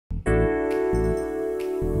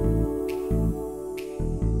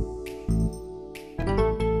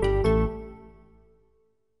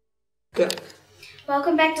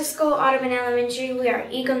back to school, Audubon Elementary. We are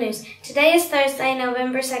Eagle News. Today is Thursday,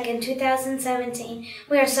 November 2nd, 2017.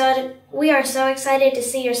 We are so excited to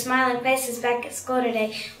see your smiling faces back at school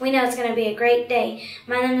today. We know it's going to be a great day.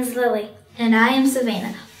 My name is Lily. And I am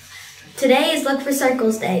Savannah. Today is Look for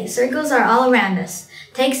Circles Day. Circles are all around us.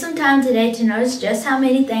 Take some time today to notice just how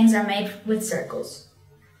many things are made with circles.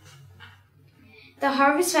 The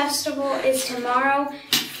Harvest Festival is tomorrow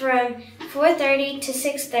from 4:30 to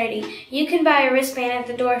 6:30. You can buy a wristband at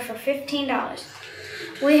the door for $15.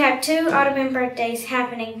 We have 2 Audubon birthdays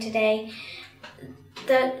happening today.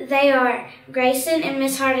 They are Grayson in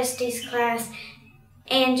Miss Hardesty's class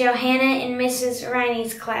and Johanna in Mrs.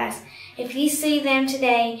 Riney's class. If you see them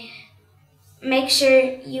today, make sure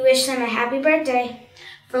you wish them a happy birthday.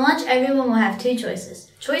 For lunch, everyone will have 2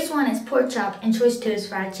 choices. Choice 1 is pork chop and choice 2 is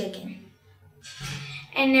fried chicken.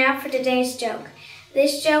 And now for today's joke.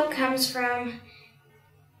 This joke comes from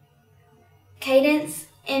Cadence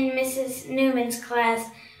in Mrs. Newman's class.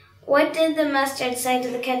 What did the mustard say to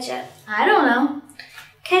the ketchup? I don't know.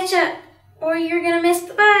 Ketchup, or you're going to miss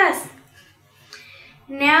the bus.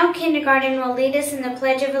 Now kindergarten will lead us in the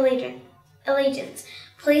Pledge of Allegiance.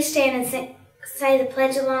 Please stand and say the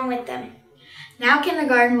pledge along with them. Now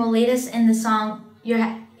kindergarten will lead us in the song,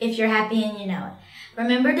 If You're Happy and You Know It.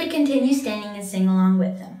 Remember to continue standing and sing along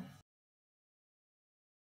with them.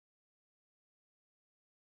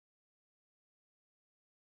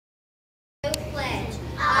 Pledge.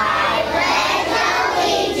 I pledge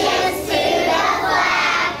allegiance to the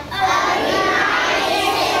flag of the United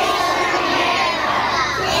States of America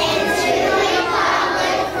and to the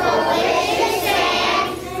republic for which it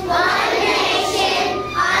stands, one nation,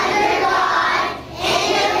 under God,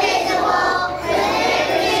 indivisible, with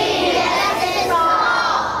liberty and justice for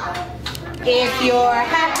all. If you're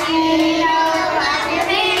happy and you know it, clap your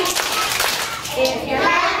hands. If you're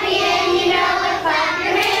happy and you know it, clap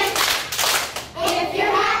your hands. If you're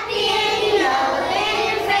happy and you know it, then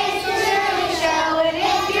your face will surely show it.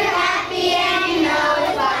 If you're happy and you know it,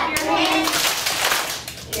 clap your hands.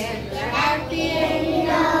 If you're happy and you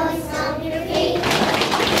know it, stomp your feet.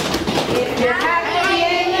 If you're happy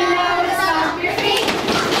and you know it, stomp your feet.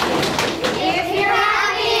 If you're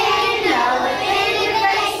happy and you know it, then your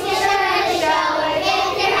face will surely show it.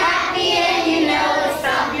 If you're happy and you know it,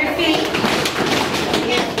 stomp your feet.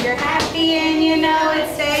 If you're happy and you know it,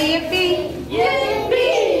 say yippee.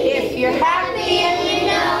 Yippee! If you're happy and you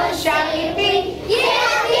know it, shout yippee.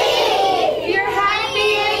 Yippee! If you're happy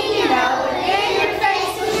and you know it, then your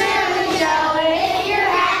face will surely show it. If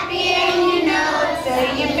you're happy and you know it, say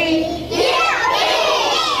yippee. Yippee!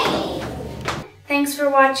 Thanks for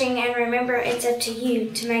watching, and remember, it's up to you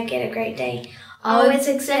to make it a great day. Always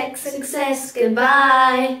success.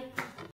 Goodbye.